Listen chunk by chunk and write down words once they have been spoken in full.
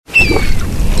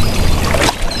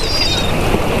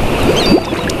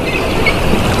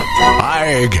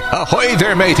Ahoy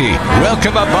there, matey.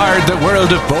 Welcome aboard the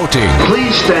world of boating.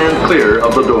 Please stand clear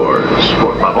of the doors.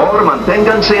 Por favor,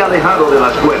 manténganse alejado de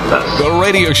las puertas. The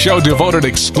radio show devoted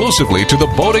exclusively to the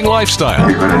boating lifestyle.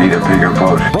 You're going to need a bigger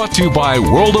boat. Brought to you by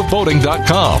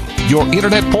worldofboating.com, your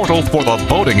internet portal for the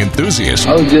boating enthusiast.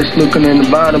 I was just looking into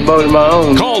buying a boat of my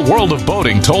own. Call World of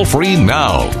Boating toll-free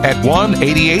now at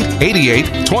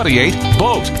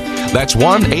 1-8888-28-BOAT. That's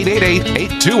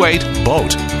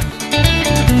 1-888-828-BOAT.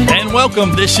 And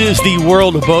welcome. This is the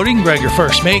World of Boating. Greg, your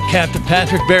first mate, Captain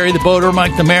Patrick, Barry the Boater,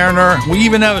 Mike the Mariner. We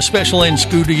even have a special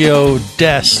in-studio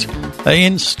guest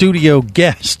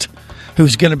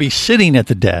who's going to be sitting at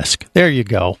the desk. There you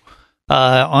go.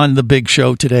 On the big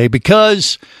show today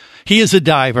because he is a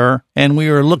diver, and we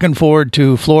are looking forward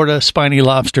to Florida Spiny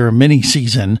Lobster mini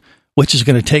season, which is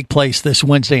going to take place this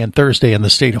Wednesday and Thursday in the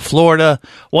state of Florida.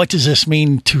 What does this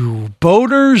mean to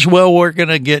boaters? Well, we're going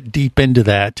to get deep into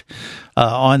that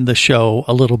on the show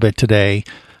a little bit today,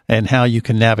 and how you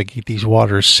can navigate these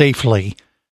waters safely,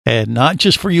 and not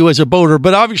just for you as a boater,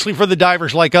 but obviously for the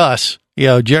divers like us. You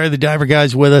know, Jerry, the diver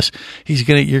guy's with us.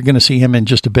 You're going to see him in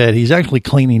just a bit. He's actually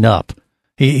cleaning up.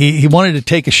 He wanted to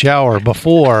take a shower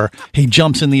before he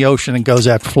jumps in the ocean and goes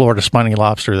after Florida Spiny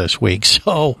Lobster this week.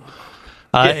 So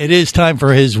it is time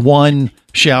for his one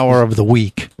shower of the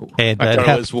week. And I thought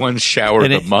it was one shower of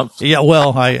the month. Yeah,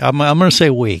 well, I'm going to say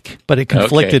week, but it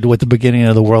conflicted with the beginning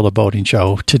of the World of Boating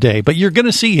show today. But you're going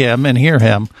to see him and hear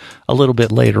him a little bit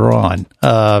later on.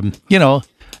 And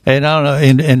I don't know.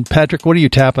 And Patrick, what are you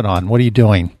tapping on? What are you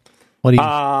doing? What are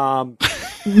you?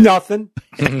 Nothing.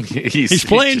 he's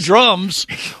playing drums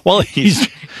while he's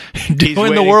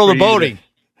doing the World of Boating.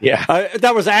 Yeah,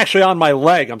 that was actually on my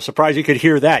leg. I'm surprised you could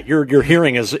hear that. Your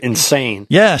hearing is insane.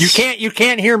 Yes, you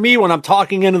can't hear me when I'm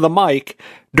talking into the mic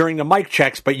during the mic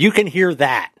checks, but you can hear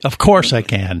that. Of course I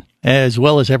can, as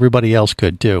well as everybody else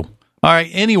could too. All right.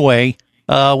 Anyway,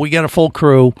 we got a full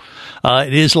crew.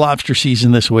 It is lobster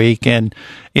season this week, and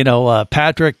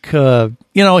Patrick,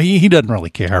 he doesn't really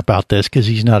care about this because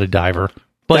he's not a diver.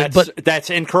 But that's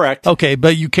incorrect. Okay,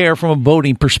 but you care from a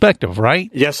boating perspective, right?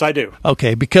 Yes, I do.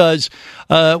 Okay, because,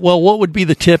 what would be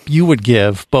the tip you would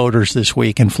give boaters this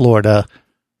week in Florida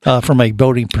from a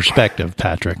boating perspective,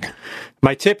 Patrick?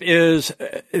 My tip is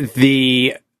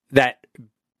that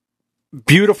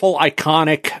beautiful,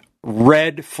 iconic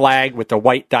red flag with the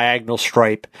white diagonal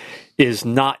stripe is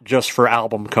not just for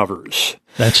album covers.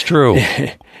 That's true.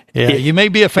 Yeah, you may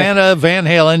be a fan of Van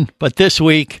Halen, but this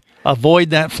week, avoid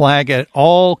that flag at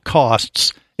all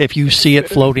costs if you see it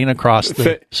floating across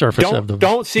the surface of the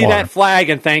Don't see water. that flag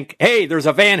and think, hey, there's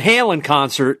a Van Halen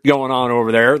concert going on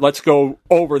over there. Let's go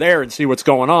over there and see what's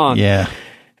going on. Yeah.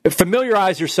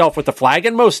 Familiarize yourself with the flag,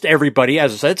 and most everybody,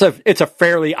 as I said, it's a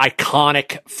fairly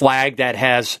iconic flag that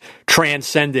has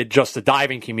transcended just the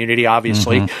diving community,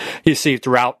 obviously. Mm-hmm. You see it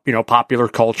throughout, popular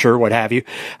culture, what have you.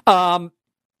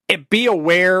 Be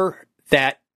aware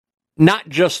that not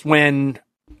just when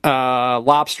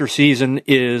lobster season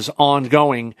is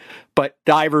ongoing, but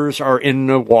divers are in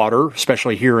the water,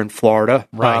 especially here in Florida,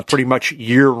 pretty much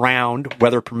year-round,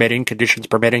 weather permitting, conditions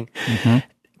permitting. Mm-hmm.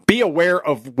 Be aware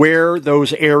of where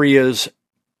those areas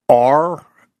are.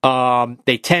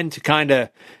 They tend to kind of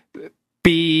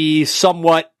be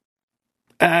somewhat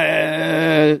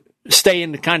stay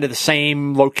in kind of the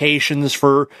same locations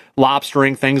for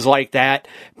lobstering, things like that.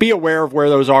 Be aware of where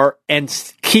those are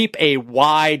and keep a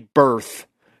wide berth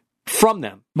from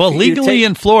them. Well, legally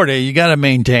in Florida, you got to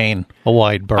maintain a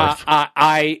wide berth.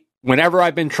 Whenever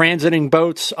I've been transiting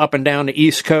boats up and down the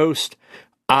East Coast,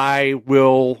 I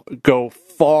will go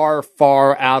far,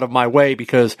 far out of my way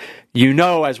because,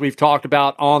 as we've talked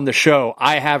about on the show,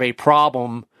 I have a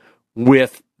problem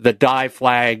with the dive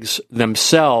flags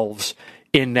themselves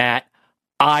in that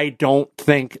I don't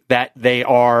think that they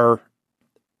are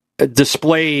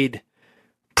displayed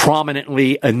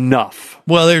prominently enough.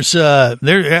 Well, there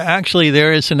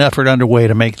is an effort underway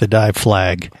to make the dive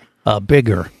flag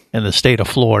bigger in the state of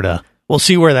Florida. We'll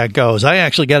see where that goes. I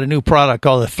actually got a new product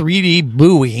called a 3D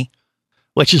buoy,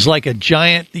 which is like a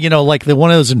giant, like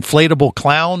one of those inflatable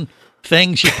clown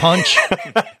things you punch,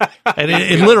 and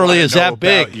it literally is that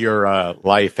big. Your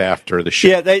life after the show.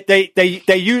 Yeah,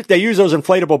 they use those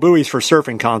inflatable buoys for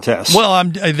surfing contests. Well,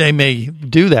 they may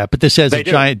do that, but this has a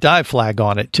giant dive flag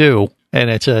on it too. And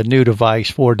it's a new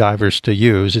device for divers to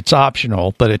use. It's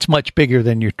optional, but it's much bigger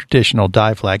than your traditional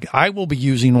dive flag. I will be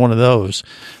using one of those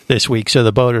this week, so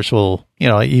the boaters will,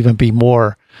 even be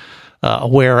more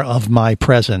aware of my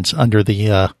presence under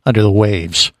the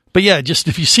waves. But yeah, just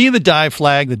if you see the dive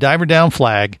flag, the diver down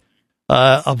flag,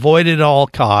 avoid it at all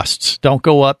costs. Don't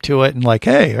go up to it and like,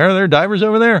 hey, are there divers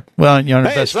over there? Well,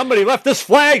 hey, somebody left this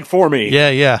flag for me.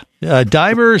 Yeah.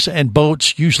 Divers and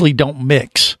boats usually don't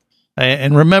mix.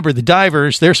 And remember, the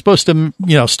divers, they're supposed to,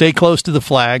 stay close to the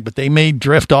flag, but they may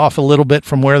drift off a little bit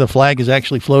from where the flag is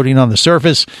actually floating on the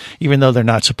surface, even though they're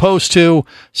not supposed to.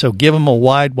 So give them a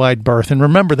wide berth. And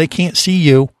remember, they can't see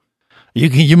you.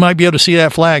 You might be able to see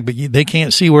that flag, but they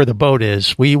can't see where the boat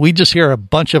is. We just hear a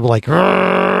bunch of like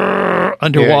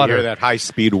underwater. You hear that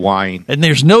high-speed whine. And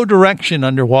there's no direction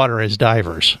underwater as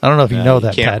divers. I don't know if you know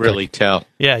that, You can't Patrick. really tell.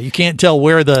 Yeah, you can't tell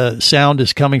where the sound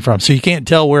is coming from. So you can't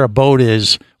tell where a boat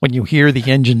is when you hear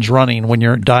the engines running when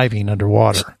you're diving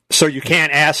underwater. So you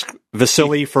can't ask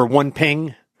Vasily for one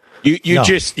ping? You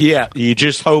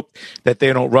just hope that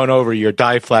they don't run over your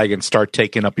dive flag and start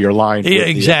taking up your line. Yeah,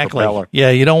 exactly. Yeah,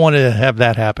 you don't want to have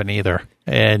that happen either.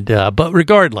 And but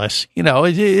regardless,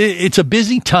 it's a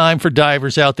busy time for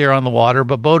divers out there on the water,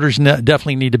 but boaters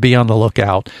definitely need to be on the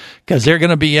lookout because they're going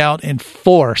to be out in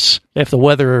force if the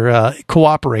weather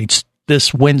cooperates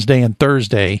this Wednesday and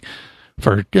Thursday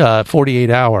for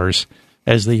 48 hours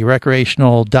as the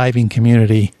recreational diving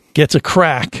community gets a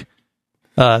crack.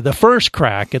 The first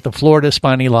crack at the Florida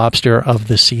spiny lobster of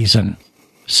the season.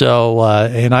 So,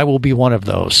 and I will be one of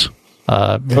those.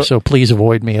 So please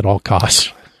avoid me at all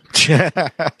costs.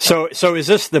 So is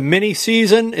this the mini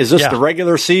season? Is this the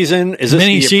regular season? Is this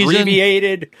mini the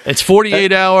abbreviated? It's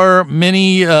 48-hour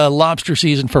mini lobster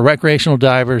season for recreational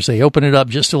divers. They open it up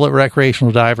just to let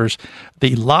recreational divers.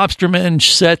 The lobstermen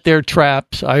set their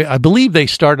traps. I believe they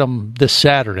start them this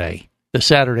Saturday. The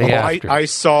Saturday after. I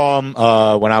saw them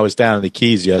when I was down in the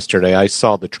Keys yesterday. I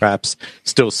saw the traps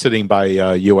still sitting by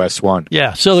US 1.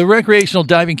 Yeah, so the recreational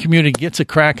diving community gets a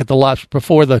crack at the lobster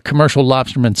before the commercial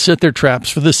lobstermen set their traps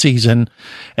for the season.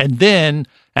 And then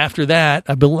after that,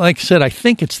 like I said, I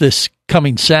think it's this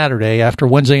coming Saturday after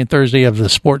Wednesday and Thursday of the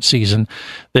sports season,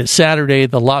 that Saturday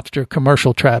the lobster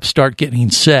commercial traps start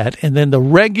getting set. And then the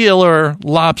regular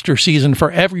lobster season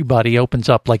for everybody opens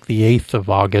up like the 8th of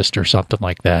August or something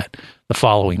like that. The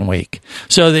following week.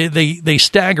 So they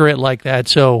stagger it like that.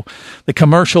 So the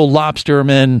commercial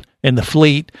lobstermen in the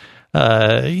fleet,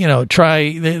 try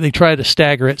to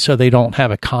stagger it so they don't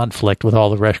have a conflict with all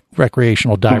the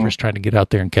recreational divers trying to get out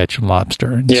there and catch some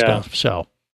lobster and stuff. So,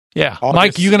 yeah.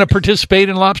 Mike, you going to participate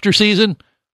in lobster season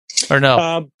or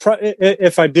no?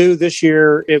 If I do this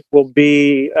year, it will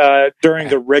be during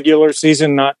the regular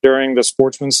season, not during the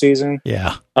sportsman season.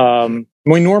 Yeah.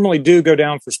 We normally do go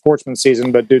down for sportsman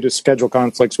season, but due to schedule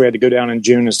conflicts, we had to go down in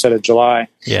June instead of July.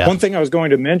 Yeah. One thing I was going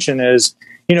to mention is,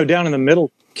 down in the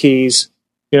middle Keys,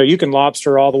 you can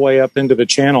lobster all the way up into the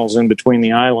channels in between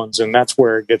the islands, and that's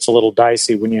where it gets a little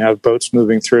dicey when you have boats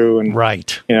moving through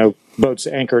and boats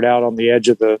anchored out on the edge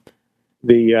of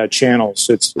the channels.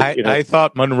 I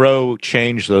thought Monroe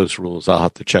changed those rules. I'll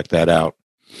have to check that out.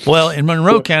 Well, in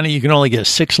Monroe County, you can only get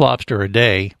 6 lobster a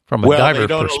day from a diver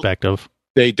perspective.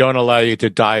 They don't allow you to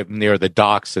dive near the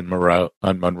docks in Monroe.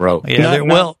 Yeah,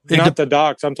 not the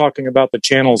docks. I'm talking about the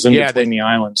channels in between the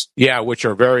islands. Yeah, which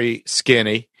are very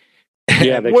skinny.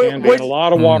 Yeah, they can be. And a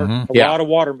lot of water. A lot of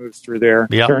water moves through there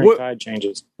during tide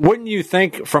changes. Wouldn't you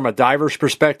think, from a diver's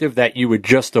perspective, that you would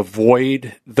just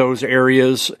avoid those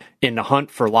areas in the hunt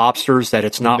for lobsters? That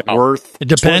it's not worth. It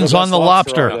depends on the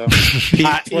lobster. And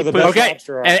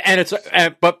it's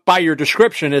but by your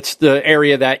description, it's the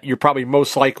area that you're probably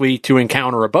most likely to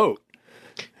encounter a boat.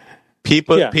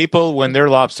 People, when they're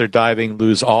lobster diving,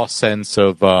 lose all sense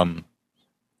of.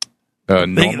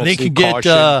 They could get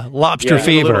lobster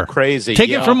fever. Crazy. Take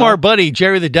it from our buddy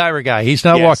Jerry the Diver Guy. He's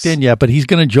not walked in yet, but he's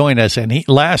going to join us. And the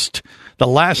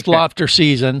last lobster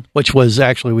season, which was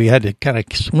actually we had to kind of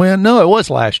it was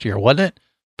last year, wasn't it,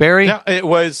 Barry? No, it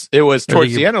was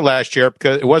towards the end of last year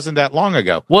because it wasn't that long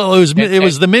ago. Well, it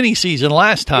was the mini season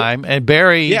last time, and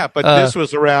Barry. Yeah, but this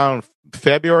was around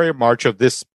February or March of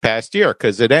this past year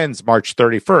because it ends March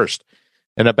 31st,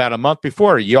 and about a month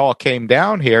before, y'all came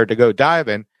down here to go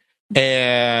diving.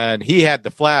 And he had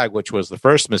the flag, which was the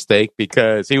first mistake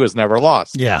because he was never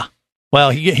lost. Yeah.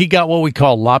 Well, he got what we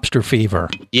call lobster fever,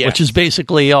 which is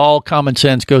basically all common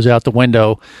sense goes out the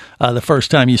window the first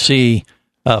time you see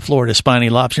Florida spiny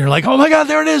lobster. You're like, oh, my God,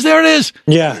 there it is.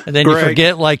 Yeah. And then you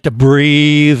forget to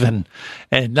breathe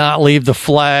and not leave the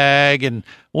flag and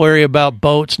worry about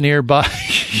boats nearby.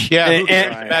 And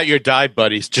about your dive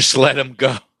buddies. Just let them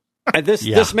go.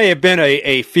 This may have been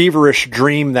a feverish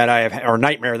dream that I have, or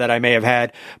nightmare that I may have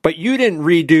had, but you didn't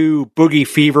redo Boogie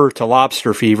Fever to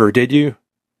Lobster Fever, did you?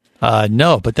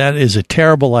 No, but that is a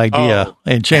terrible idea,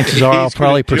 and chances are I'll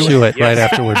probably pursue it right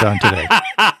after we're done today.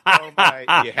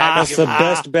 That's the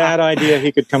best bad idea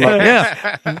he could come up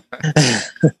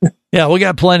with. Yeah, we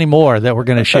got plenty more that we're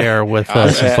going to share with some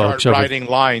folks. Writing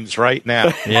lines right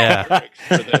now. Yeah,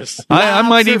 I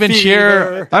might even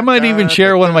share. I might even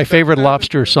share one of my favorite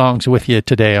lobster songs with you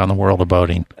today on the World of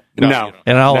Boating. No,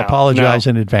 and I'll apologize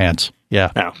in advance.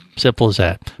 Yeah, simple as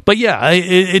that. But yeah,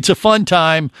 it's a fun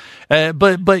time.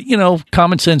 But you know,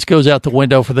 common sense goes out the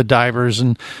window for the divers,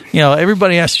 and you know,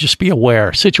 everybody has to just be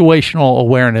aware. Situational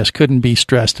awareness couldn't be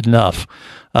stressed enough.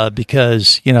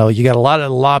 Because, you know, you got a lot of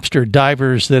lobster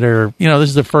divers that are, you know, this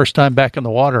is the first time back in the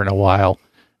water in a while.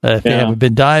 If they haven't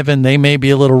been diving, they may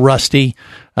be a little rusty.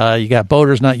 You got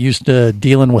boaters not used to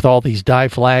dealing with all these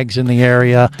dive flags in the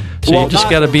area. So you just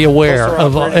got to be aware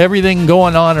of everything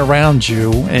going on around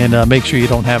you and make sure you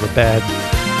don't have a bad,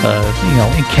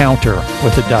 encounter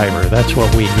with a diver. That's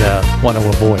what we want to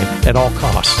avoid at all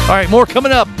costs. All right, more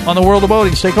coming up on the World of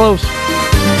Boating. Stay close.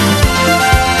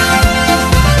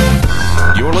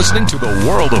 You're listening to the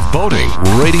World of Boating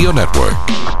Radio Network.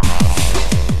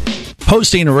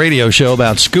 Hosting a radio show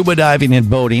about scuba diving and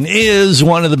boating is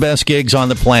one of the best gigs on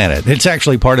the planet. It's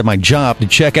actually part of my job to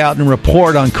check out and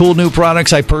report on cool new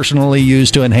products I personally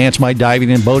use to enhance my diving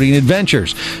and boating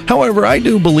adventures. However, I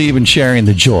do believe in sharing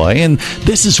the joy, and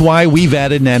this is why we've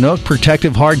added Nanook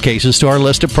protective hard cases to our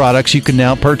list of products you can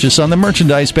now purchase on the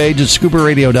merchandise page at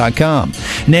scubaradio.com.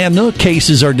 Nanook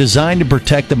cases are designed to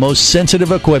protect the most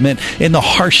sensitive equipment in the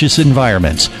harshest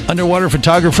environments. Underwater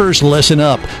photographers, listen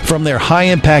up. From their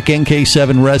high-impact NK7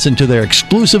 resin to their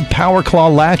exclusive Power Claw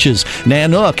latches,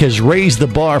 Nanook has raised the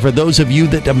bar for those of you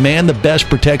that demand the best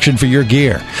protection for your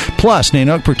gear. Plus,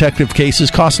 Nanook protective cases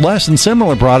cost less than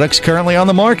similar products currently on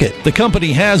the market. The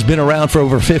company has been around for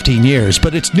over 15 years,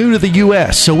 but it's new to the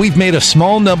U.S., so we've made a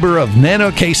small number of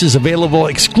Nanook cases available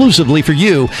exclusively for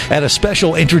you at a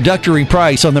special introductory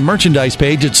price on the merchandise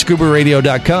page at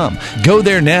scubaradio.com. Go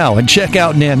there now and check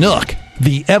out Nanook,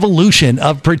 the evolution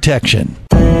of protection.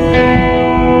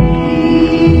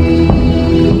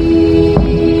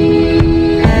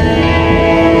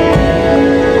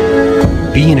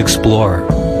 Be an explorer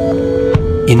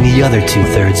in the other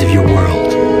two-thirds of your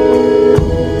world.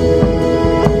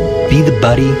 Be the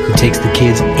buddy who takes the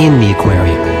kids in the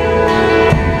aquarium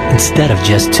instead of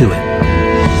just to it.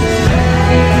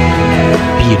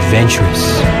 Be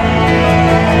adventurous.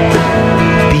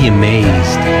 Be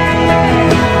amazed.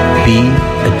 Be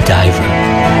a diver.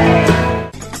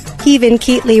 Even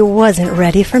Keatley wasn't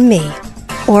ready for me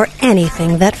or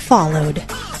anything that followed.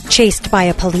 Chased by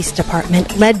a police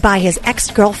department led by his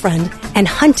ex-girlfriend and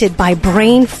hunted by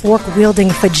brain fork-wielding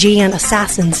Fijian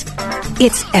assassins,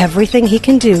 it's everything he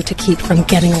can do to keep from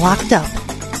getting locked up,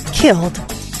 killed,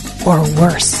 or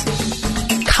worse.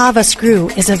 Kava Screw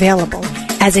is available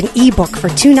as an ebook for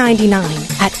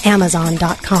 $2.99 at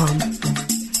Amazon.com.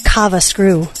 Kava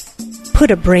Screw.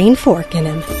 Put a brain fork in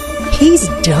him. He's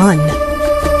done.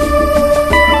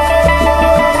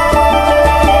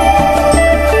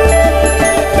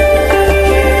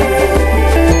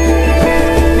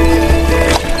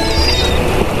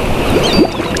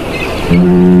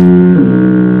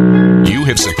 You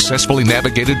have successfully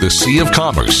navigated the Sea of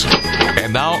Commerce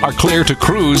and now are clear to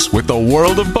cruise with the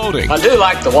World of Boating. I do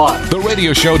like the water. The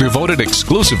radio show devoted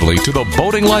exclusively to the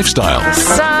boating lifestyle. The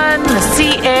sun, the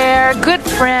sea air, good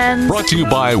friends. Brought to you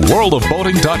by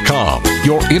worldofboating.com,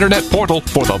 your internet portal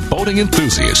for the boating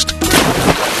enthusiast.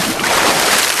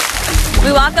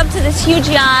 We walk up to this huge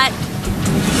yacht.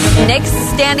 Nick's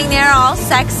standing there all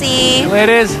sexy. There it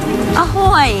is.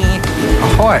 Ahoy.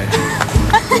 Ahoy.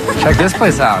 Check this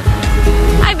place out.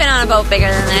 I've been on a boat bigger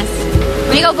than this.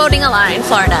 We go boating a lot in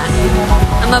Florida.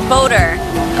 I'm a boater.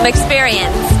 I'm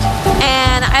experienced.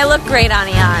 And I look great on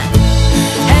a yacht.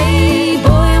 Hey,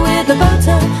 boy with the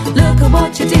boater, look at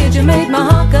what you did. You made my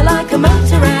heart go like a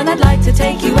motor, and I'd like to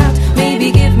take you out.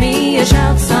 Maybe give me a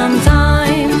shout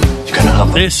sometime.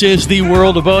 This is the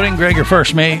World of Boating. Greg, your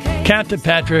first mate, Captain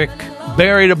Patrick,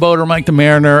 Barry the Boater, Mike the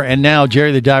Mariner, and now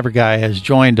Jerry the Diver Guy has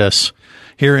joined us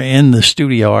here in the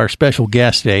studio, our special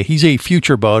guest today. He's a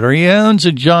future boater. He owns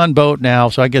a John boat now,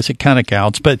 so I guess it kind of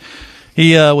counts. But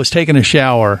he was taking a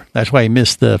shower. That's why he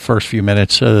missed the first few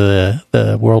minutes of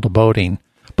the World of Boating.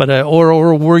 But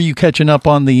or were you catching up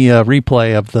on the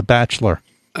replay of The Bachelor?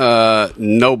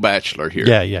 No Bachelor here.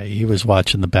 Yeah, he was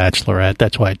watching The Bachelorette.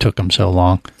 That's why it took him so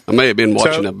long. I may have been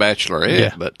watching a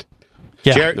Bachelorette, but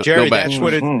Jerry, no that's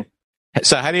what it.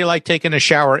 So, how do you like taking a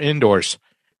shower indoors?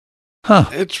 Huh?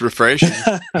 It's refreshing.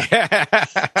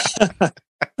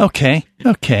 Okay.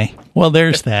 Well,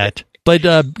 there's that. But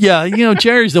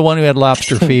Jerry's the one who had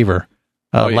lobster fever.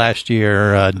 last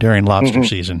year during lobster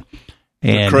season.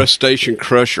 And the crustacean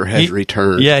crusher has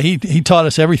returned. Yeah, he taught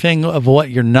us everything of what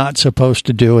you're not supposed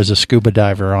to do as a scuba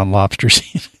diver on lobster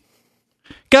season.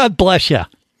 God bless you.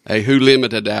 Hey, who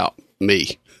limited out?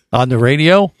 Me. On the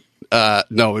radio?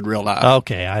 No, in real life.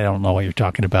 Okay, I don't know what you're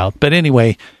talking about. But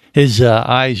anyway, his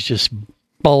eyes just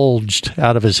bulged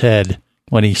out of his head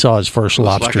when he saw his first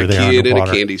lobster like there kid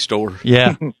underwater. in a candy store.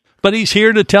 Yeah, but he's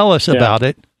here to tell us about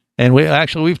it. And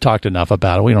we've talked enough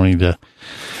about it. We don't need to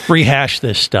rehash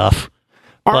this stuff.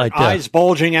 Aren't eyes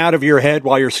bulging out of your head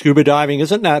while you're scuba diving?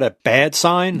 Isn't that a bad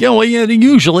sign? Yeah, well,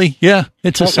 usually,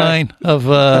 it's a sign of,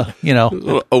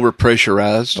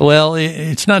 overpressurized. Well,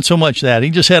 it's not so much that. He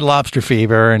just had lobster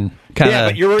fever and kind of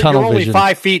but you're only vision.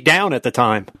 5 feet down at the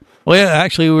time. Well, yeah,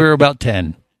 actually, we were about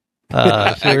 10.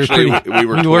 So we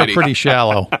were pretty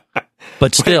shallow,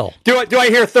 but still. Do I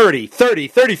hear 30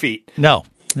 feet? No,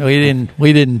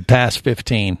 we didn't pass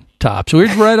 15. Tops. We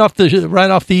were right off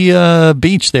the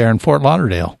beach there in Fort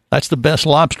Lauderdale. That's the best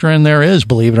lobstering there is,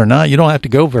 believe it or not. You don't have to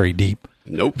go very deep.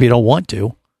 Nope. If you don't want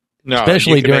to. No,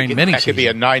 especially during mini season. That could be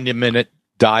a 90-minute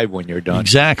dive when you're done.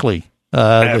 Exactly.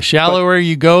 The shallower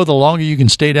you go, the longer you can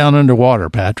stay down underwater,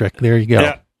 Patrick. There you go.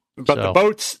 Yeah,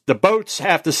 but the boats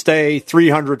have to stay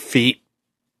 300 feet,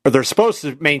 or they're supposed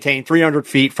to maintain 300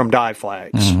 feet from dive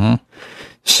flags. Mm-hmm.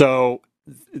 So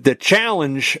the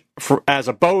challenge as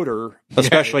a boater,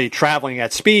 especially traveling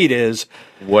at speed, is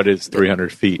what is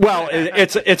 300 feet? Well,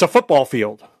 it's a football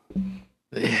field.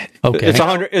 Okay, it's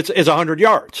 100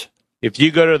 yards. If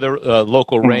you go to the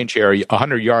local range area,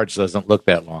 100 yards doesn't look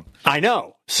that long. I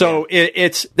know. So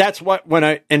that's what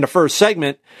in the first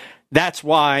segment, that's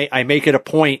why I make it a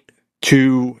point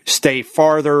to stay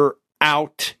farther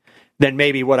out than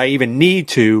maybe what I even need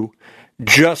to,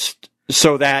 just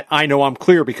so that I know I'm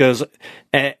clear, because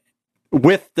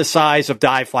with the size of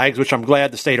dive flags, which I'm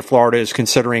glad the state of Florida is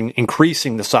considering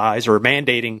increasing the size or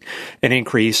mandating an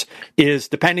increase, is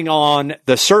depending on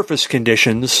the surface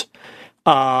conditions,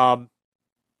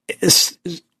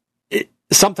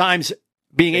 sometimes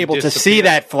being able to see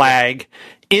that flag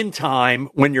in time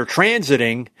when you're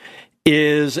transiting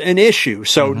is an issue.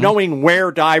 So knowing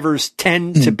where divers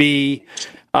tend to be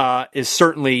is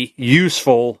certainly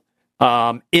useful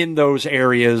in those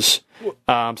areas,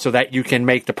 so that you can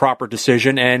make the proper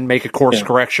decision and make a course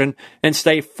correction and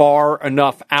stay far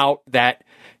enough out that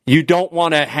you don't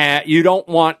want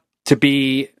to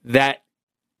be that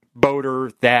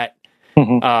boater that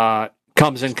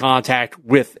comes in contact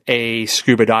with a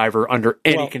scuba diver under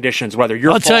any conditions, whether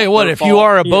you're. I'll tell you what, if you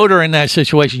are a boater in that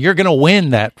situation, you're going to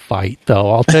win that fight, though.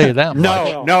 I'll tell you that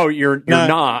much. No, you're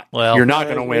not. Well, you're not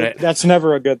going to win it. That's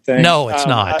never a good thing. No, it's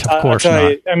not. Of course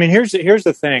not. I mean, here's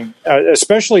the thing,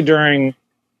 especially during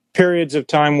periods of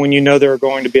time when you know there are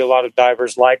going to be a lot of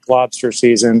divers, like lobster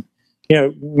season.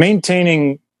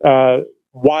 Maintaining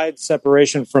wide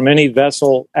separation from any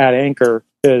vessel at anchor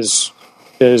is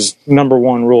number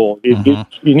one rule. You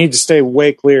need to stay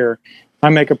way clear. I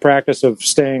make a practice of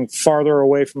staying farther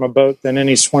away from a boat than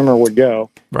any swimmer would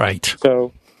go. Right.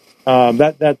 So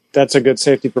that's a good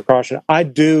safety precaution. I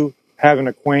do have an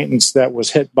acquaintance that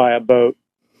was hit by a boat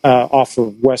off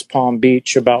of West Palm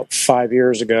Beach about 5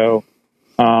 years ago,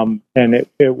 and it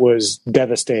was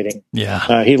devastating.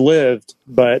 Yeah. He lived,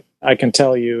 but I can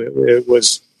tell you it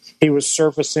was. He was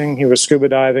surfacing. He was scuba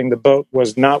diving. The boat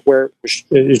was not where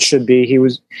it should be. He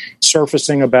was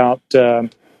surfacing about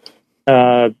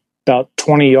 20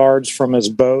 yards from his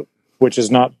boat, which is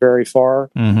not very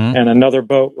far. Mm-hmm. And another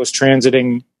boat was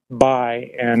transiting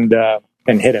by and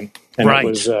hit him. And right. It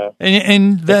was,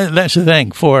 that's the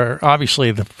thing. For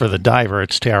the diver,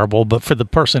 it's terrible. But for the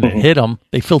person that hit him,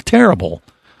 they feel terrible.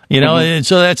 And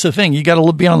so that's the thing. You got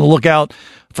to be on the lookout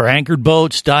for anchored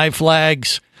boats, dive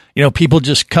flags. People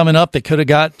just coming up that could have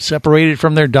got separated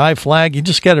from their dive flag. You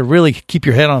just got to really keep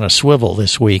your head on a swivel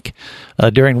this week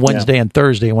during Wednesday and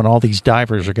Thursday when all these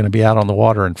divers are going to be out on the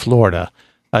water in Florida.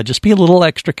 Just be a little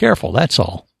extra careful. That's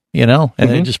all, and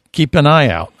then just keep an eye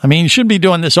out. I mean, you shouldn't be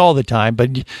doing this all the time,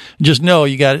 but just know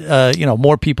you got,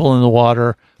 more people in the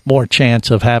water, more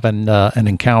chance of having an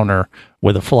encounter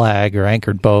with a flag or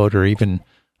anchored boat or even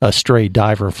a stray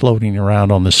diver floating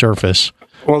around on the surface.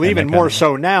 Well, even more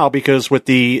so now, because with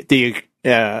the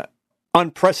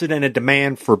unprecedented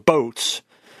demand for boats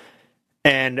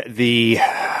and the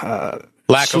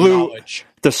lack of knowledge,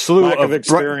 the slew of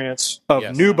experience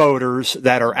of new boaters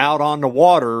that are out on the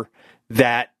water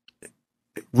that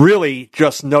really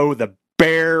just know the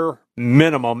bare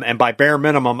minimum, and by bare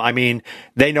minimum I mean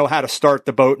they know how to start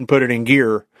the boat and put it in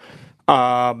gear.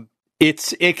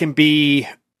 It can be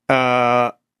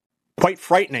quite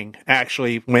frightening,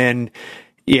 actually, when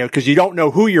because you don't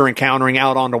know who you're encountering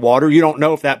out on the water. You don't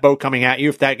know if that boat coming at you,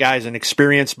 if that guy's an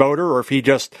experienced boater or if he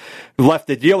just left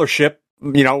the dealership,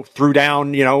 threw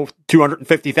down,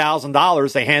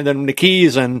 $250,000. They handed him the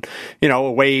keys and,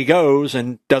 away he goes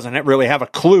and doesn't really have a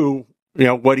clue,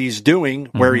 what he's doing,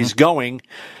 where he's going.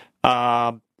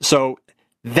 So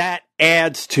that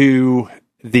adds to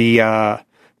the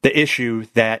issue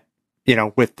that,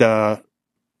 with the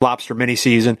lobster mini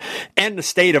season and the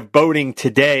state of boating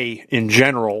today in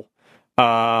general.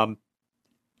 I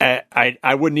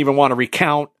wouldn't even want to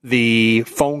recount the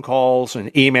phone calls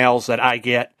and emails that I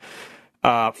get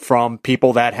from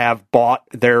people that have bought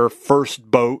their first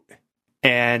boat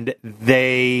and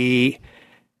they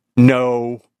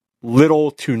know little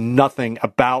to nothing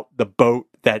about the boat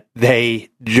that they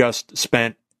just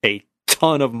spent a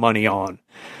ton of money on.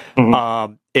 I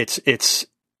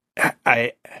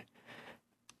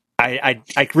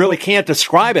really can't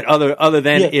describe it other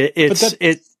than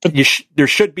there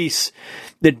should be,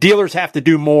 the dealers have to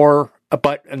do more,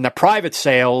 but in the private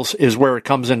sales is where it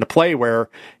comes into play where,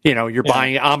 you're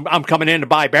buying, I'm coming in to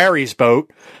buy Barry's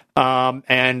boat.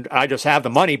 And I just have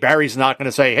the money. Barry's not going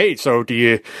to say, hey, so do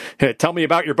you tell me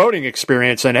about your boating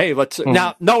experience? And hey,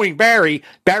 now knowing Barry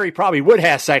probably would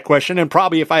ask that question. And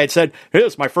probably if I had said,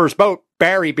 here's my first boat,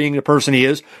 Barry being the person he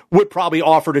is, would probably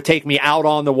offer to take me out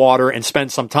on the water and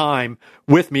spend some time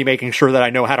with me, making sure that I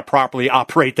know how to properly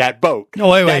operate that boat. No,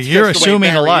 wait. You're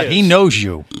assuming a lot. He knows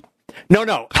you.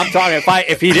 No. I'm talking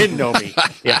if he didn't know me.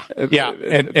 Yeah.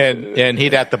 And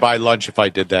he'd have to buy lunch if I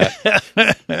did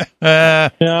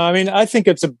that. No, I mean, I think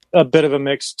it's a bit of a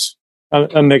mixed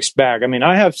bag. I mean,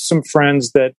 I have some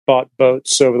friends that bought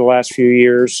boats over the last few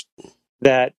years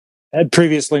that had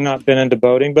previously not been into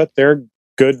boating, but they're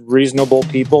good, reasonable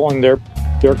people, and they're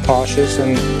cautious.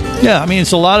 And yeah, I mean,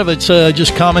 it's a lot of it's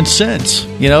just common sense.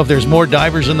 If there's more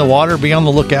divers in the water, be on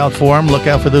the lookout for them. Look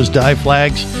out for those dive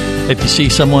flags. If you see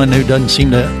someone who doesn't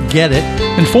seem to get it,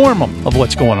 inform them of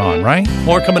what's going on, right?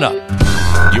 More coming up.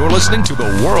 You're listening to the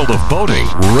World of Boating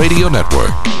Radio Network.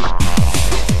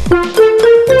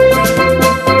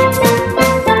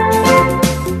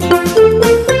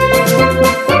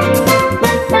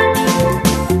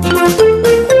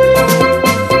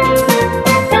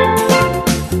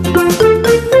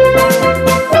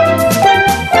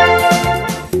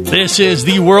 This is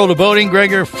the World of Boating.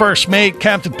 Gregor, first mate,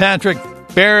 Captain Patrick,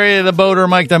 Barry the boater,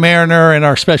 Mike the mariner, and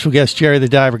our special guest, Jerry the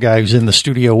diver guy, who's in the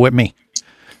studio with me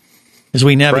as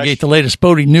we navigate the latest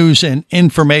boating news and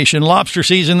information. Lobster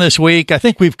season this week. I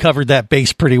think we've covered that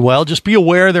base pretty well. Just be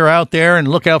aware they're out there and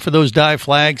look out for those dive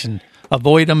flags and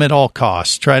avoid them at all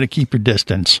costs. Try to keep your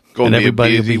distance. Going to be a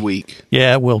busy week.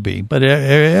 Yeah, it will be. But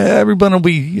everyone will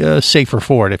be safer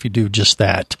for it if you do just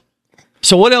that.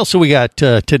 So what else do we got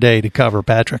today to cover,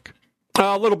 Patrick?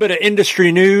 A little bit of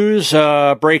industry news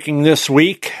breaking this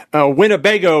week.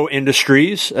 Winnebago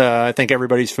Industries, I think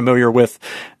everybody's familiar with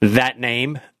that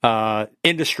name.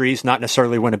 Industries, not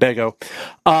necessarily Winnebago.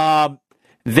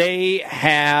 They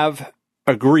have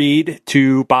agreed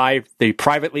to buy the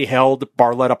privately held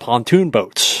Barletta pontoon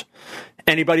boats.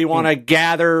 Anybody want to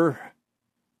gather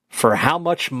for how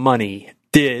much money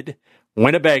did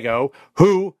Winnebago,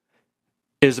 who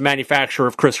is the manufacturer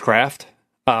of Chris Craft,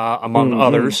 among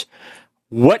others,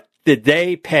 what did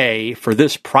they pay for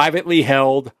this privately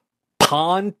held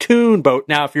pontoon boat?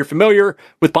 Now, if you're familiar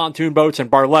with pontoon boats and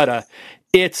Barletta,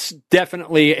 it's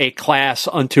definitely a class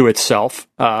unto itself.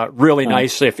 Really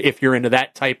nice if you're into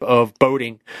that type of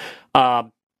boating.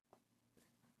 How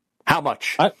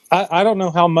much? I don't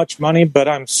know how much money, but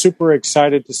I'm super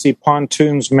excited to see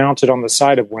pontoons mounted on the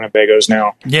side of Winnebagos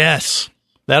now. Yes.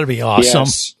 That'll be awesome.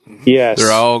 Yes.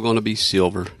 They're all going to be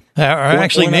silver. Or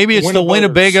actually, maybe it's the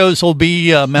Winnebagos will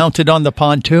be mounted on the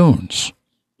pontoons.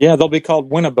 Yeah, they'll be called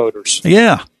Winnebagoers.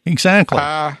 Yeah, exactly.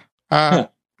 Okay.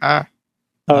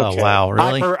 Oh wow,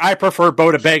 really? I prefer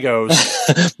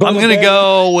Bodabagos. I'm gonna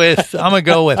go with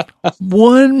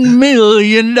 $1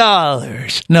 million.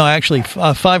 No, actually,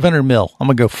 500 mil. I'm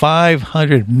gonna go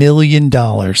 $500 million.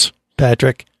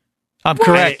 Patrick, I'm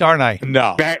correct, aren't I?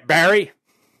 No, Barry.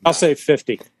 I'll say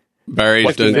 50.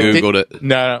 Barry's done Googled it.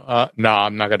 No,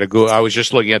 I'm not going to Google. I was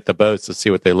just looking at the boats to see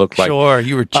what they look like. Sure,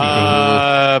 you were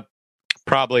cheating.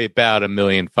 Probably about $1.5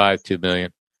 million, $2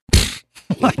 million.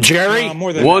 Jerry,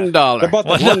 more than $1.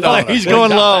 $1. He's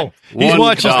going low. He's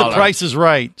watching The Price is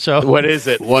Right. So what is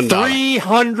it? $1.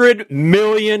 $300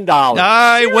 million.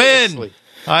 I win.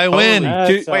 I win.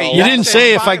 Wait, you didn't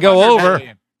say if I go over.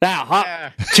 Million. Now,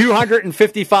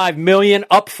 $255 million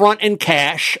upfront in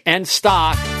cash and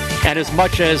stock, and as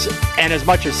much as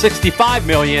 $65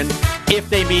 million if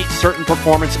they meet certain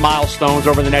performance milestones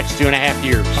over the next 2.5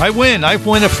 years. I win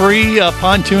a free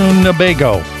pontoon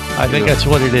Winnebago. I think that's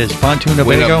what it is. Pontoon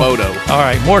Winnebago. All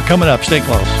right, more coming up. Stay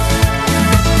close.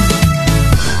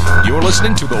 You're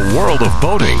listening to the World of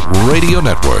Boating Radio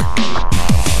Network.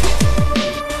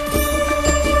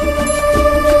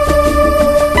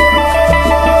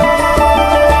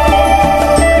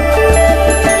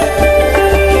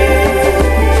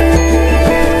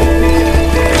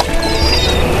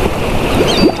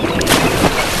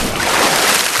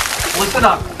 Listen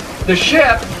up. The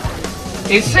ship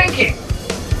is sinking.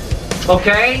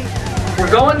 Okay?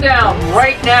 We're going down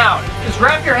right now. Just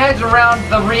wrap your heads around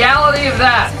the reality of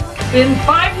that. In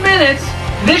 5 minutes,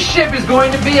 this ship is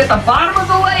going to be at the bottom of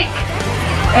the lake.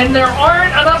 And there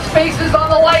aren't enough spaces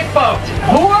on the lifeboat.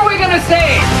 Who are we going to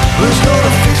save? Who's going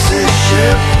to fix this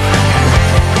ship?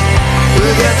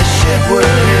 Look at the ship we're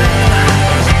in.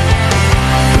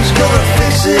 Who's going to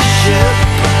fix this ship?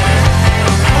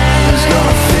 Who's going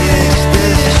to fix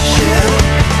this ship?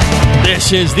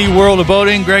 This is the World of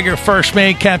Boating. Gregor, first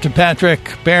mate, Captain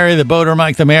Patrick, Barry the boater,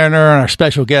 Mike the mariner, and our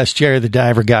special guest, Jerry the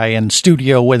diver guy, in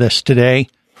studio with us today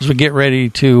as we get ready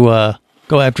to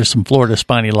go after some Florida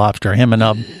spiny lobster. Him and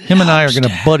I are going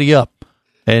to buddy up.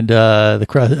 And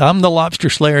I'm the lobster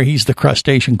slayer. He's the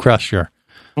crustacean crusher.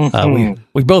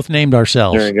 We both named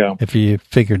ourselves. There you go. If you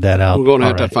figured that out, we're going to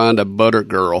have to find a butter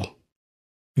girl.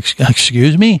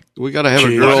 Excuse me. We got to have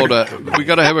a girl to. We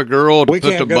got to have a girl to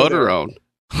put the butter on.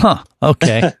 Huh.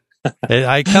 Okay.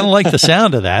 I kind of like the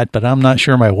sound of that, but I'm not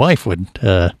sure my wife would be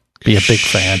a big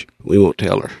fan. We won't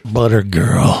tell her. Butter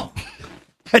girl.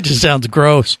 That just sounds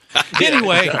gross.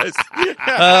 Anyway,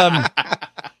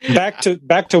 back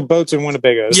to boats and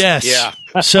Winnebagos. Yes.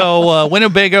 Yeah. So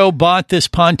Winnebago bought this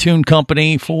pontoon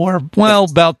company for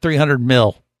about $300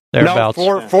 million. No,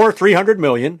 for $300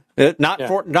 million. Not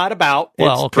about.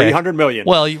 It's $300 million.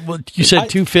 Well, you said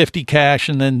 $250 cash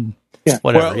and then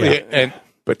whatever. Well,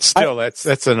 but still,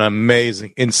 that's an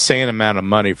amazing, insane amount of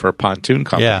money for a pontoon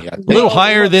company. Yeah, a little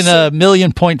higher than $1.5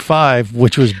 million,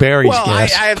 which was Barry's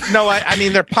guess. I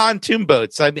mean, they're pontoon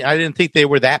boats. I mean, I didn't think they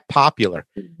were that popular.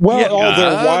 Well,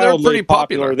 they're wildly pretty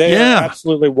popular. They are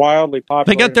absolutely wildly popular.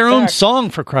 They got their own song,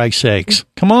 for Christ's sakes.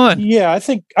 Come on. Yeah, I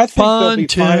think they'll be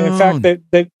fine. In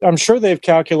fact, I'm sure they've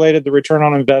calculated the return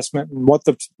on investment and what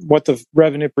the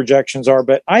revenue projections are.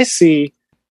 But I see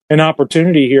an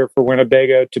opportunity here for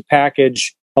Winnebago to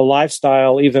package a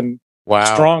lifestyle even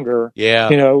stronger. Yeah.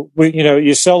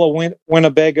 You sell a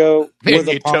Winnebago with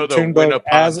a pontoon boat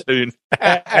as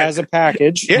a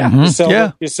package. Yeah.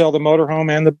 Mm-hmm. You sell the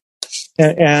motorhome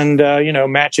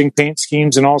and matching paint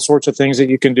schemes and all sorts of things that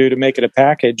you can do to make it a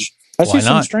package. I see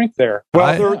some strength there.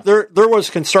 Well, there was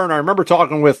concern. I remember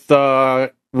talking with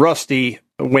Rusty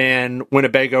when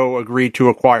Winnebago agreed to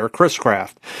acquire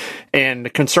Chris-Craft. And the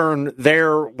concern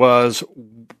there was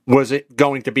it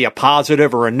going to be a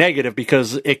positive or a negative,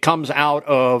 because it comes out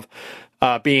of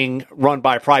being run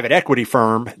by a private equity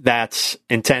firm that's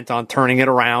intent on turning it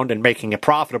around and making it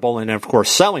profitable and, of course,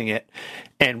 selling it.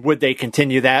 And would they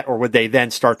continue that, or would they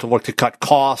then start to look to cut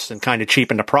costs and kind of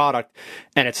cheapen the product?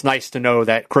 And it's nice to know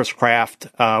that Chris-Craft,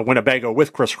 Winnebago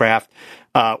with Chris-Craft,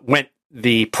 went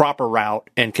the proper route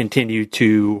and continue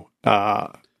to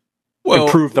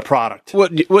improve the product.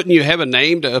 Wouldn't you have a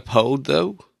name to uphold,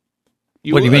 though?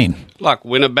 What do you mean? Like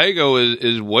Winnebago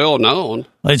is well known.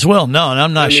 It's well known.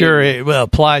 I'm not sure it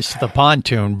applies to the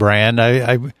pontoon brand.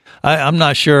 I'm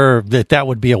not sure that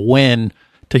would be a win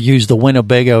to use the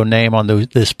Winnebago name on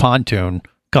this pontoon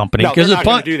company. No, they're not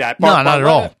going to do that. Not at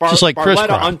all. Just like Chris-Craft.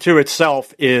 Barletta unto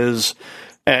itself is,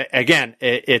 again,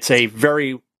 it's a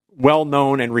very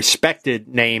well-known and respected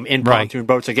name in pontoon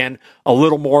boats. Again, a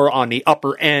little more on the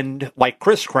upper end, like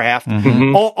Chris-Craft.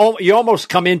 Mm-hmm. You almost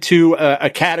come into a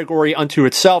category unto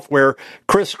itself where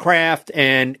Chris-Craft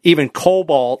and even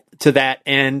Cobalt to that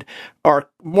end are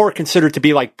more considered to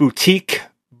be like boutique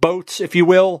boats, if you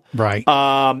will. Right.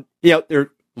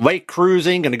 They're lake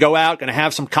cruising, going to go out, going to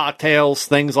have some cocktails,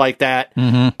 things like that.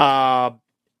 Mm-hmm.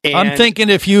 I'm thinking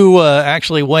if you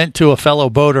actually went to a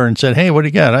fellow boater and said, "Hey, what do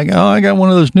you got?" I got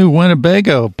one of those new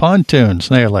Winnebago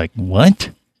pontoons. And they're like, "What?"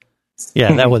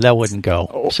 Yeah, that wouldn't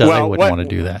go. So they wouldn't want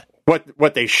to do that.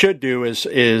 What they should do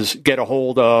is get a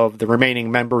hold of the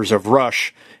remaining members of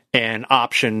Rush and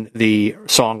option the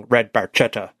song Red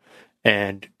Barchetta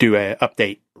and do a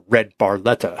update Red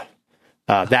Barletta.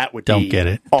 That would don't be get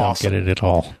it. Awesome. Don't get it at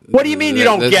all. What do you mean you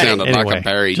don't get it? Anyway, like a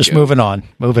Barry just joke. Move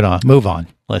on.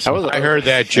 Listen, I heard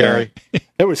that, Jerry.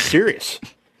 It was serious.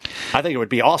 I think it would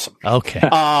be awesome. Okay.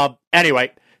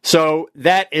 Anyway, so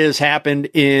that has happened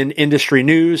in industry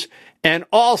news. And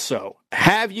also,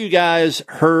 have you guys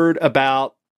heard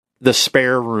about the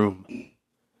spare room?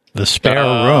 The spare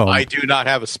room. I do not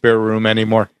have a spare room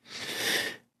anymore.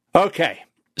 Okay.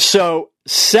 So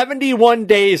 71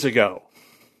 days ago,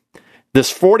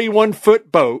 this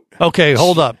 41-foot boat. Okay,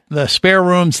 hold up. The spare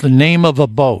room's the name of a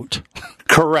boat.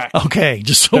 Correct. Okay,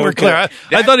 just so we're clear.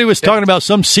 I thought he was talking about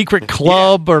some secret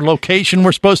club or location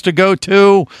we're supposed to go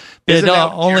to. Isn't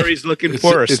that what Jerry's looking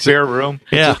for? A spare room?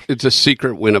 Yeah. It's a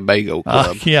secret Winnebago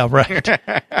club. Yeah, right.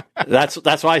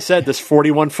 That's why I said this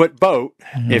 41-foot boat.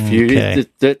 If you,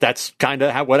 that's kind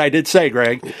of what I did say,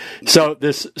 Greg. So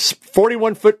this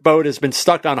 41-foot boat has been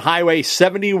stuck on Highway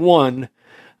 71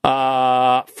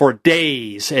 for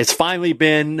days. It's finally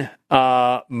been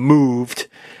moved.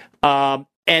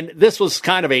 And this was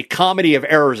kind of a comedy of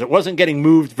errors. It wasn't getting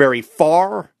moved very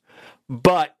far,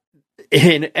 but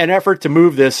in an effort to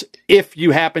move this, if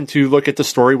you happen to look at the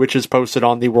story, which is posted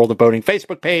on the World of Boating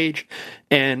Facebook page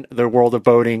and the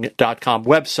worldofboating.com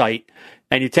website,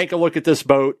 and you take a look at this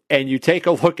boat and you take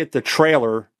a look at the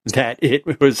trailer that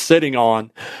it was sitting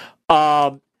on,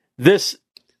 this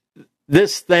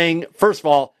thing, first of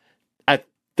all,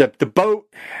 the boat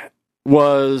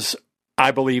was,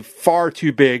 I believe, far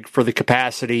too big for the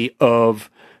capacity of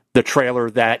the trailer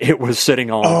that it was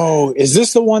sitting on. Oh, is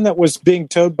this the one that was being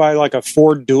towed by like a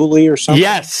Ford dually or something?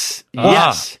 Yes.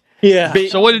 Yes. Yeah.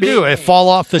 So what did it do? It fall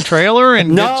off the trailer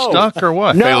and get stuck or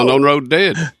what? Found on road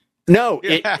dead. No,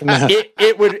 it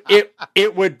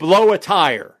would blow a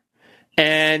tire.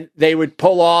 And they would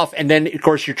pull off, and then, of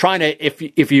course, you're trying to,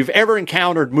 if you've ever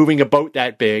encountered moving a boat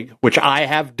that big, which I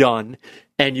have done,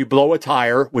 and you blow a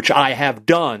tire, which I have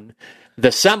done,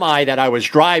 the semi that I was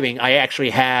driving, I actually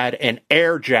had an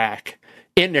air jack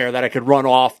in there that I could run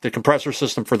off the compressor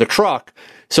system for the truck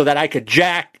so that I could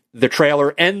jack the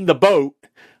trailer and the boat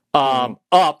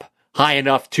up high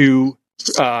enough to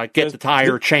get the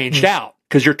tire changed out.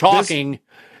 Because you're talking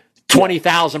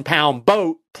 20,000-pound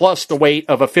boat plus the weight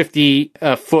of a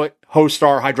 50-foot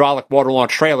Hostar hydraulic water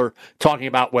launch trailer, talking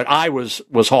about what I was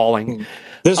hauling.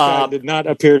 This guy did not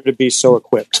appear to be so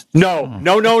equipped. No.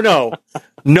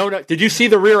 Did you see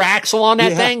the rear axle on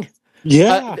that thing?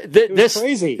 Yeah, it was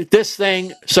crazy. This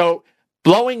thing, so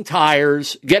blowing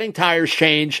tires, getting tires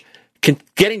changed,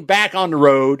 getting back on the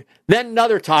road, then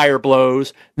another tire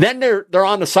blows, then they're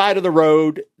on the side of the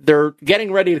road, they're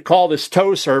getting ready to call this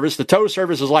tow service. The tow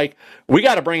service is like, we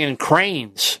got to bring in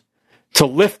cranes to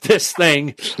lift this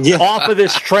thing off of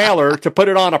this trailer, to put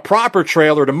it on a proper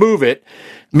trailer to move it.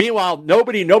 Meanwhile,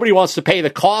 nobody wants to pay the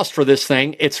cost for this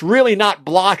thing. It's really not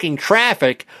blocking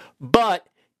traffic, but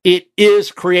it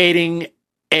is creating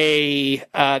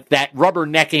that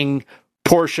rubbernecking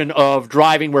portion of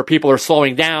driving where people are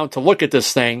slowing down to look at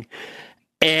this thing.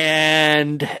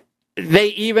 And they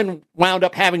even wound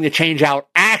up having to change out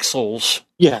axles.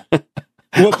 Yeah.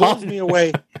 What blows me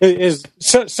away is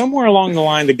somewhere along the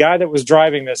line, the guy that was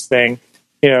driving this thing,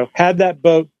 had that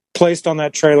boat placed on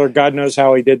that trailer. God knows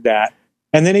how he did that.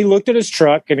 And then he looked at his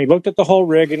truck and he looked at the whole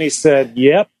rig and he said,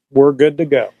 "Yep, we're good to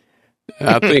go."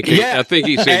 I think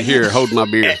he said, "Here, hold my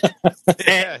beer."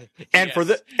 And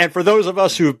for those of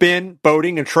us who've been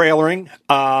boating and trailering,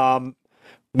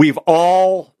 we've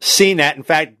all seen that. In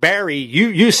fact, Barry,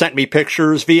 you sent me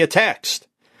pictures via text.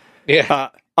 Yeah.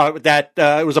 That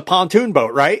it was a pontoon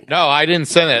boat, right? No, I didn't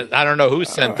send it. I don't know who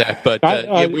sent that, but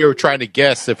we were trying to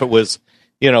guess if it was,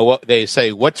 what they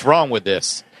say, what's wrong with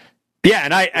this? Yeah,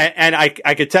 and I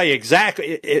could tell you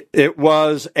exactly. It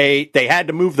was they had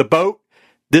to move the boat.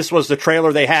 This was the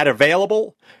trailer they had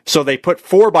available, so they put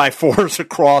 4x4s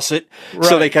across it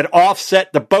so they could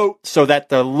offset the boat so that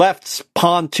the left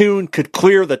pontoon could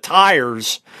clear the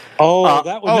tires.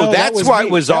 That's why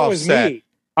it was offset. Was me.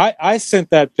 I sent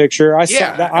that picture.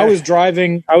 I was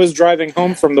driving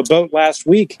home from the boat last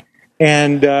week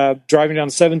and driving down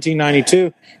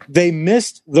 1792. They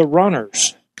missed the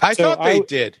runners. I thought they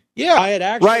did. Yeah, I had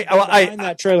actually been behind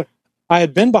that trailer. I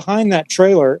had been behind that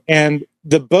trailer, and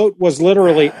the boat was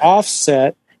literally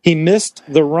offset. He missed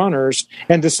the runners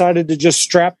and decided to just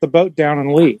strap the boat down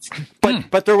and leave.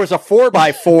 But there was a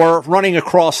 4x4 running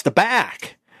across the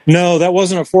back. No, that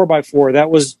wasn't a 4x4.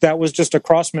 That was just a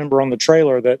cross member on the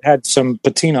trailer that had some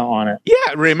patina on it.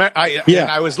 Yeah, remember?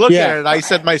 I was looking at it. I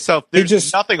said to myself,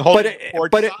 "There's nothing holding."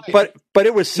 But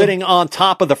it was sitting on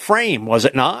top of the frame, was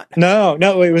it not? No,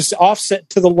 it was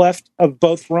offset to the left of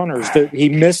both runners. He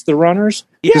missed the runners.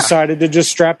 Decided to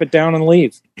just strap it down and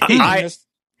leave.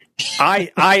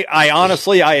 I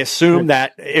honestly, I assume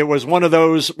that it was one of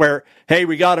those where, hey,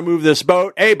 we got to move this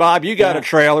boat. Hey, Bob, you got a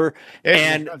trailer.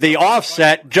 And the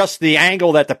offset, just the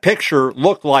angle that the picture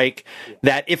looked like,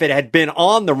 that if it had been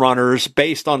on the runners,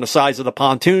 based on the size of the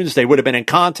pontoons, they would have been in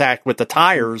contact with the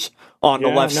tires on the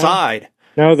left side.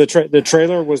 No, the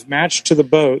trailer was matched to the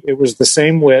boat. It was the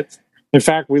same width. In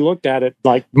fact, we looked at it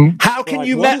like. How can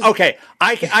you? Okay,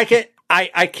 I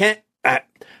can't.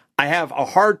 I have a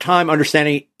hard time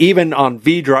understanding, even on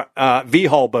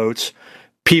V-hull boats,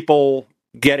 people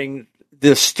getting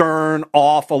the stern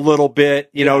off a little bit,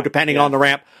 depending on the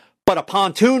ramp. But a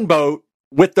pontoon boat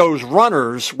with those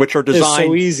runners, which are designed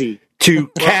so easy to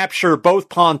capture both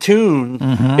pontoon,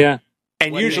 yeah,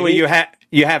 and usually you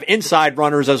have inside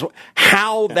runners as well.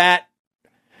 How that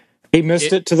he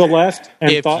missed it to the left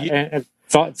and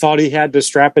thought he had to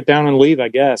strap it down and leave, I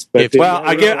guess. But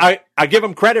I give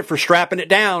him credit for strapping it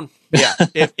down. Yeah,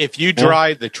 if you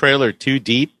drive the trailer too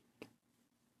deep,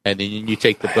 and then you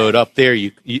take the boat up there,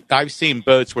 I've seen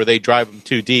boats where they drive them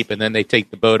too deep, and then they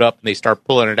take the boat up and they start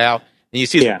pulling it out, and you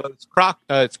see the boat's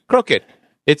it's crooked.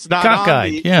 It's not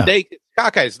cockeyed. on the stake. It's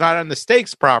cockeyed. It's not on the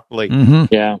stakes properly.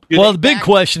 Mm-hmm. Yeah. Well, the big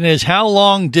question is, how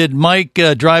long did Mike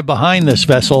drive behind this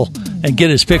vessel and get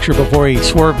his picture before he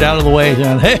swerved out of the way?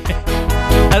 And, hey,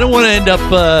 I don't want to end up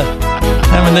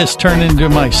having this turn into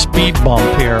my speed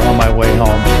bump here on my way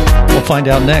home. We'll find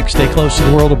out next. Stay close to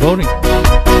the world of boating.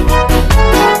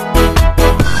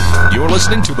 You're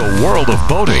listening to the World of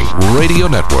Boating Radio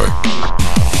Network.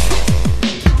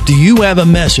 Do you have a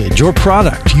message or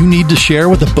product you need to share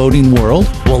with the boating world?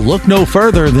 Well, look no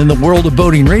further than the World of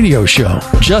Boating radio show.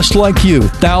 Just like you,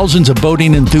 thousands of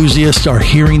boating enthusiasts are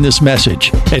hearing this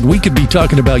message, and we could be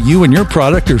talking about you and your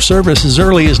product or service as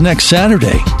early as next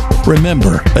Saturday.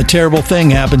 Remember, a terrible thing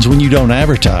happens when you don't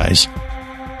advertise.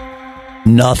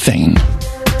 Nothing.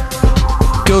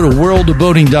 Go to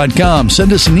worldofboating.com,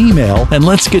 send us an email, and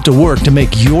let's get to work to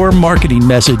make your marketing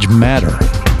message matter.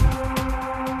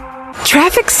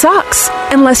 Traffic sucks,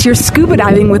 unless you're scuba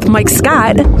diving with Mike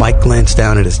Scott. Mike glanced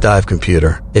down at his dive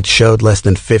computer. It showed less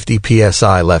than 50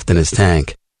 PSI left in his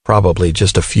tank. Probably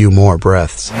just a few more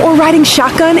breaths. Or riding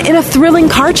shotgun in a thrilling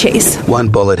car chase. One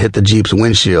bullet hit the Jeep's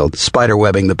windshield,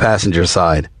 spiderwebbing the passenger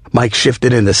side. Mike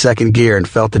shifted into second gear and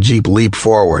felt the Jeep leap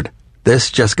forward. This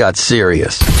just got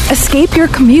serious. Escape your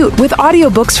commute with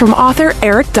audiobooks from author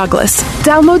Eric Douglas.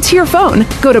 Download to your phone.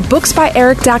 Go to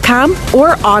booksbyeric.com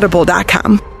or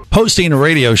audible.com. Hosting a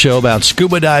radio show about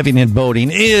scuba diving and boating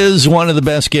is one of the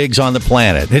best gigs on the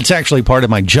planet. It's actually part of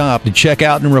my job to check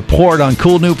out and report on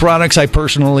cool new products I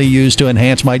personally use to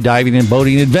enhance my diving and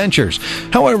boating adventures.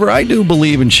 However, I do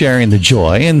believe in sharing the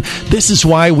joy, and this is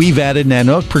why we've added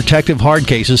Nanook protective hard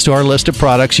cases to our list of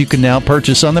products you can now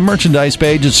purchase on the merchandise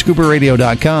page at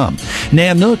scubaradio.com.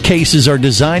 Nanook cases are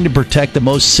designed to protect the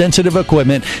most sensitive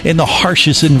equipment in the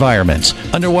harshest environments.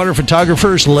 Underwater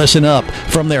photographers, listen up.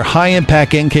 From their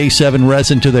high-impact NK7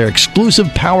 resin to their exclusive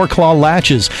Power Claw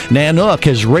latches, Nanook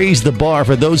has raised the bar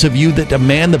for those of you that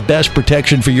demand the best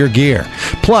protection for your gear.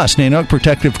 Plus, Nanook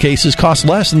protective cases cost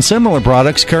less than similar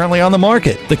products currently on the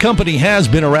market. The company has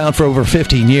been around for over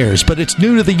 15 years, but it's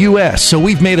new to the U.S., so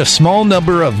we've made a small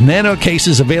number of Nanook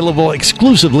cases available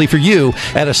exclusively for you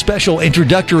at a special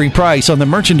introductory price on the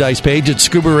merchandise page at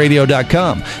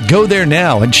scubaradio.com. Go there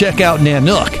now and check out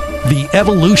Nanook, the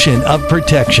evolution of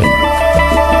protection.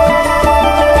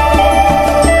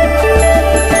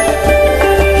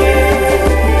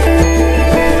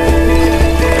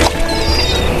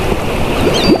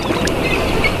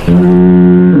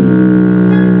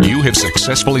 You have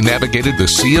successfully navigated the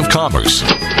Sea of Commerce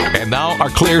and now are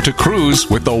clear to cruise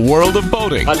with the World of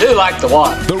Boating. I do like the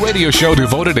water. The radio show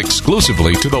devoted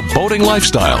exclusively to the boating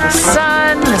lifestyle. The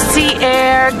sun, the sea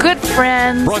air, good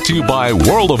friends. Brought to you by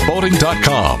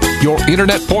worldofboating.com, your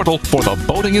internet portal for the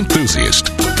boating enthusiast.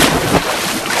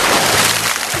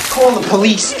 Call the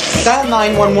police. Dial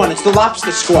 911. It's the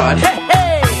Lobster Squad. Hey!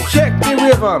 Check the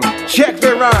rhythm, check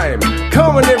the rhyme.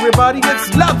 Come on, everybody,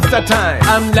 it's lobster time.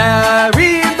 I'm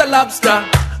Larry the Lobster.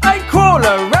 I crawl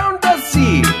around the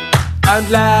sea.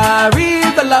 I'm Larry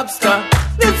the Lobster.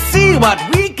 Let's see what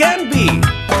we can be.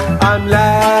 I'm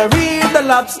Larry the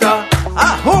Lobster.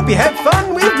 I hope you have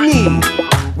fun with me.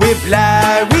 With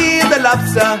Larry the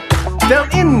Lobster down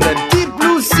in the deep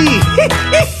blue sea.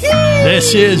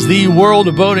 This is the World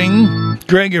of Boating.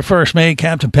 Greg, your first mate,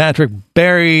 Captain Patrick,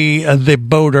 Barry the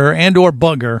Boater, and or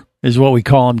Bugger is what we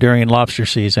call him during lobster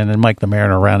season, and Mike the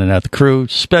Mariner rounding out the crew.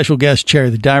 Special guest, Cherry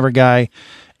the Diver Guy,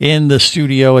 in the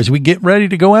studio as we get ready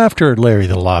to go after Larry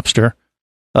the Lobster,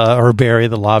 or Barry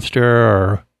the Lobster,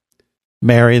 or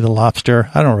Mary the Lobster.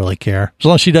 I don't really care. As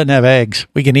long as she doesn't have eggs,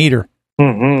 we can eat her.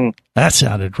 Mm-hmm. That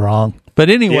sounded wrong. But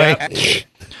anyway,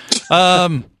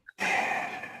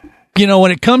 you know,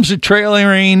 when it comes to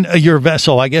trailering your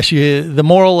vessel, I guess the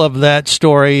moral of that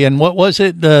story, and what was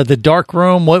it? The dark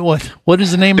room? What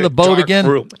is the name of the boat again?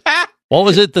 What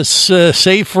was it? The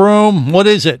safe room? What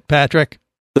is it, Patrick?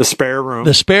 The spare room.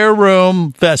 The spare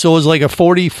room vessel was like a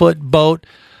 40-foot boat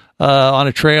on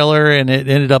a trailer, and it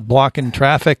ended up blocking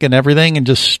traffic and everything and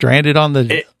just stranded on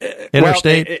the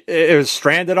interstate. Well, it was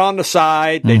stranded on the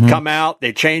side. They'd come out,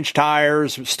 they'd change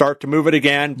tires, start to move it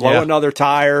again, blow another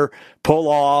tire, pull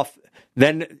off.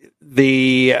 Then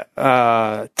the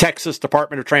Texas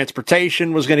Department of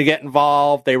Transportation was going to get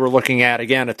involved. They were looking at,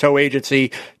 again, a tow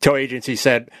agency. Tow agency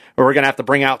said, we're going to have to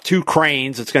bring out 2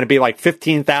 cranes. It's going to be like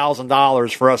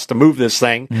 $15,000 for us to move this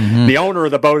thing. The owner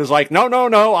of the boat is like, no,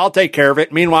 I'll take care of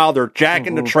it. Meanwhile, they're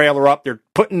jacking the trailer up. They're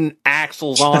putting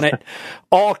axles on it.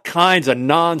 All kinds of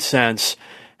nonsense.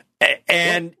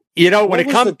 And, when it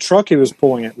comes... What was the truck he was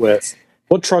pulling it with?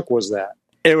 What truck was that?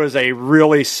 It was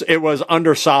it was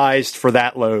undersized for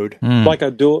that load. Like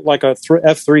a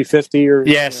F-350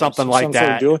 or something like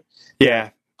that. Sort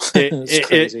of it's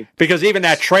crazy. Because even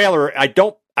that trailer, I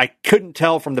couldn't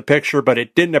tell from the picture, but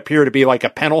it didn't appear to be like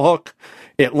a panel hook.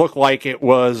 It looked like it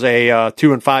was a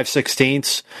 2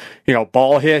 5/16,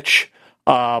 ball hitch,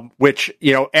 which,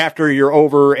 after you're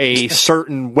over a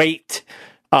certain weight,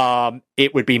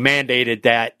 it would be mandated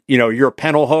that, you're a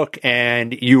panel hook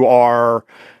and you are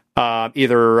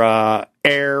either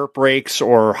air brakes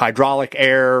or hydraulic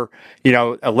air,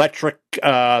 electric.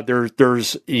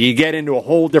 There's you get into a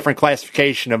whole different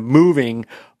classification of moving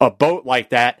a boat like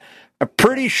that. I'm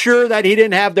pretty sure that he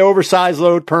didn't have the oversized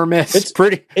load permits.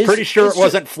 Pretty sure it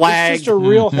wasn't flagged. It's just a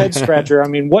real head scratcher. I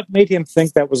mean, what made him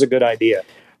think that was a good idea?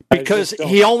 Because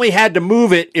he only had to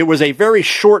move it. It was a very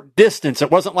short distance.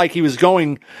 It wasn't like he was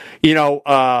going,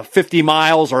 50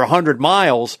 miles or 100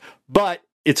 miles, but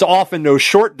it's often those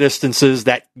short distances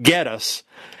that get us,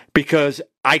 because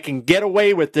I can get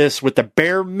away with this with the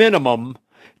bare minimum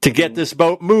to get this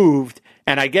boat moved.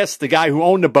 And I guess the guy who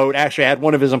owned the boat actually had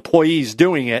one of his employees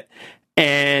doing it.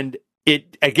 And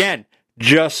it, again,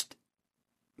 just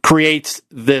creates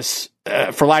this,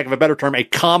 for lack of a better term, a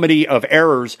comedy of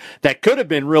errors that could have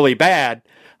been really bad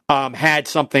had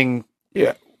something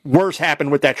worse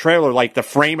happened with that trailer, like the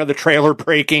frame of the trailer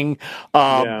breaking,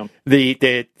 the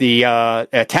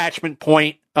attachment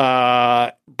point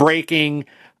breaking.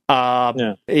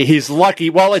 He's lucky.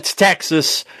 Well, it's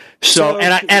Texas, so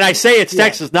I say it's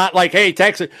Texas, not like, hey,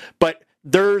 Texas, but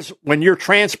when you're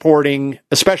transporting,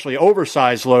 especially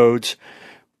oversized loads,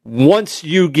 once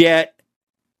you get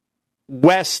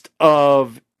west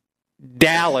of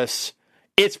Dallas,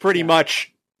 it's pretty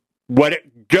much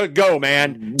go,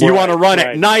 man. You want to run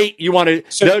at night. You want to,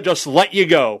 they'll just let you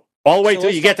go all the way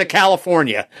till you get to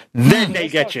California. Then they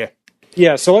get you.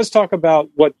 Yeah. So let's talk about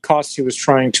what costs he was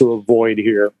trying to avoid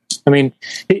here. I mean,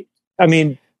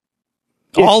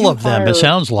 all of them, it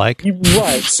sounds like.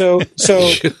 Right. So,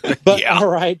 but all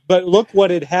right. But look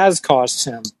what it has cost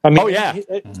him. I mean,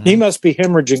 he must be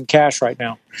hemorrhaging cash right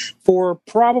now. For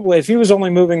probably, if he was only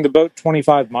moving the boat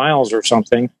 25 miles or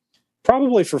something,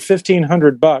 probably for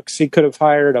 $1,500, he could have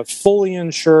hired a fully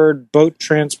insured boat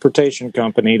transportation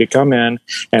company to come in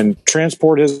and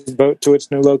transport his boat to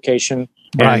its new location.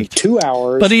 In 2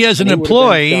 hours. But he has an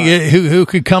employee who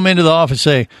could come into the office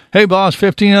and say, "Hey, boss,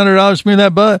 $1,500 for me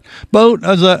that boat."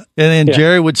 And then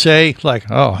Jerry would say, "Like,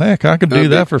 oh heck, I could do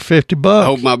that for $50."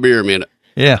 Hold my beer a minute.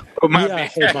 Yeah. Hold my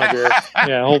beer.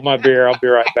 Yeah, hold my beer. I'll be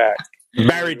right back.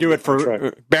 Barry, do it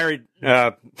for Barry.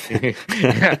 There'd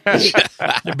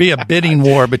be a bidding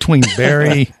war between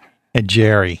Barry and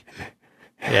Jerry.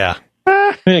 Yeah.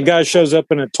 And a guy shows up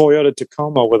in a Toyota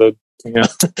Tacoma with a. Again,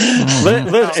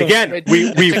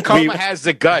 Tacoma has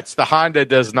the guts. The Honda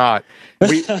does not.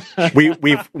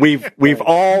 We've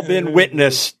all been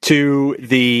witness to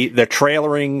the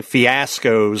trailering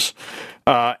fiascos,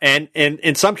 and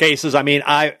in some cases, I mean,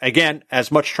 again,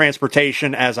 as much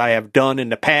transportation as I have done in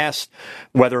the past,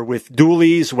 whether with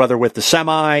dualies, whether with the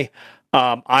semi,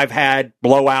 I've had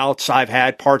blowouts, I've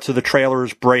had parts of the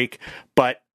trailers break,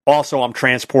 but also I'm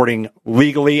transporting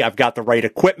legally. I've got the right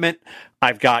equipment.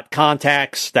 I've got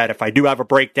contacts that if I do have a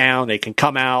breakdown, they can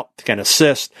come out, can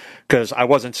assist, because I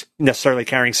wasn't necessarily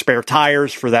carrying spare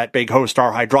tires for that big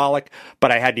Hostar hydraulic,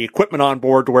 but I had the equipment on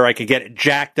board to where I could get it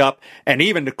jacked up. And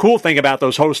even the cool thing about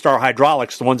those Hostar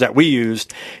hydraulics, the ones that we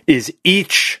used, is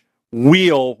each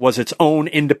wheel was its own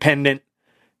independent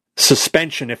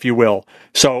suspension, if you will.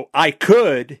 So I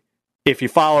could,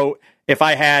 if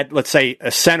I had, let's say,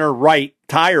 a center right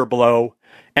tire blow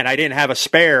and I didn't have a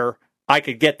spare, I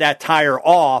could get that tire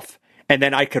off, and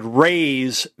then I could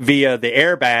raise via the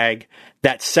airbag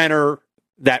that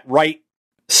right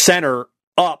center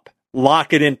up,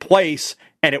 lock it in place,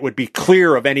 and it would be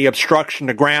clear of any obstruction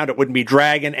to ground. It wouldn't be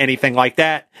dragging, anything like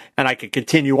that. And I could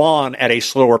continue on at a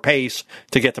slower pace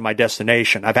to get to my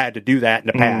destination. I've had to do that in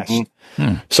the past.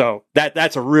 So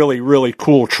that's a really, really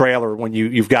cool trailer when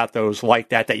you've got those like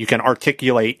that you can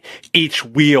articulate each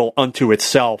wheel unto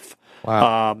itself.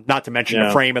 Wow. Not to mention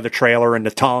the frame of the trailer and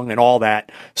the tongue and all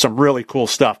that. Some really cool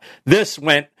stuff. This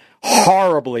went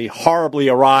horribly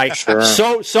awry. Sure.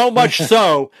 So much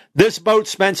so, this boat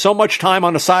spent so much time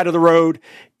on the side of the road,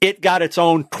 it got its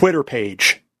own Twitter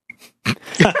page.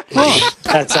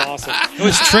 That's awesome. It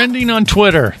was trending on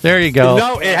Twitter. There you go.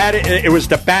 No, it was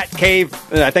the Bat Cave.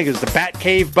 I think it was the Bat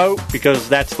Cave boat because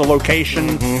that's the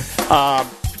location.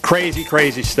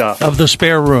 Crazy stuff. Of the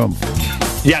spare room.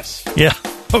 Yes. Yeah.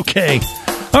 Okay.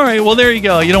 All right. Well, there you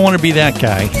go. You don't want to be that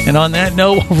guy. And on that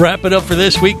note, we'll wrap it up for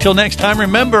this week. Till next time,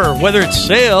 remember, whether it's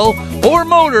sail or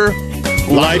motor,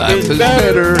 life is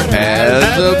better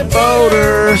as a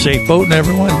boater. Safe boating,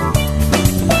 everyone.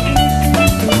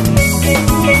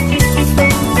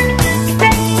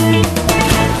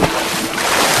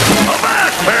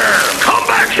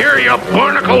 Here, you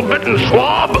barnacle-bitten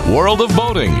swab. World of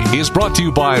Boating is brought to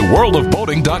you by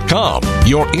worldofboating.com,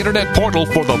 your internet portal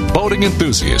for the boating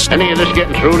enthusiast. Any of this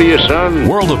getting through to you, son?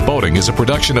 World of Boating is a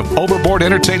production of Overboard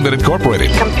Entertainment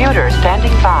Incorporated. Computer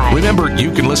standing by. Remember,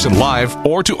 you can listen live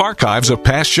or to archives of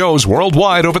past shows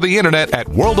worldwide over the internet at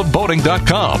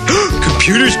worldofboating.com.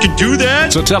 Computers can do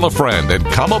that? So tell a friend and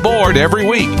come aboard every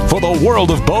week for the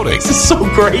World of Boating. This is so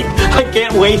great. I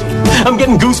can't wait. I'm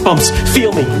getting goosebumps.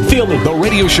 Feel me. The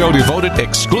radio show devoted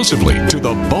exclusively to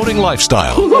the boating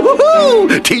lifestyle.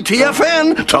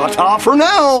 TTFN, ta-ta for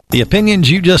now. The opinions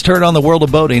you just heard on the World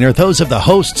of Boating are those of the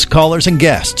hosts, callers, and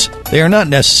guests. They are not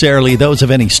necessarily those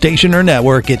of any station or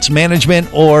network, its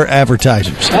management, or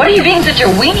advertisers. What are you being such a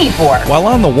weenie for? While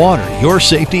on the water, your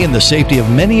safety and the safety of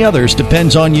many others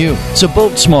depends on you. So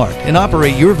boat smart and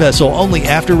operate your vessel only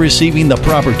after receiving the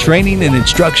proper training and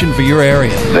instruction for your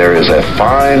area. There is a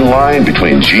fine line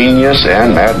between genius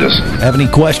and madness. Have any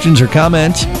questions or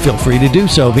comments? Feel free to do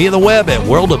so via the web at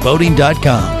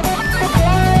worldofboating.com.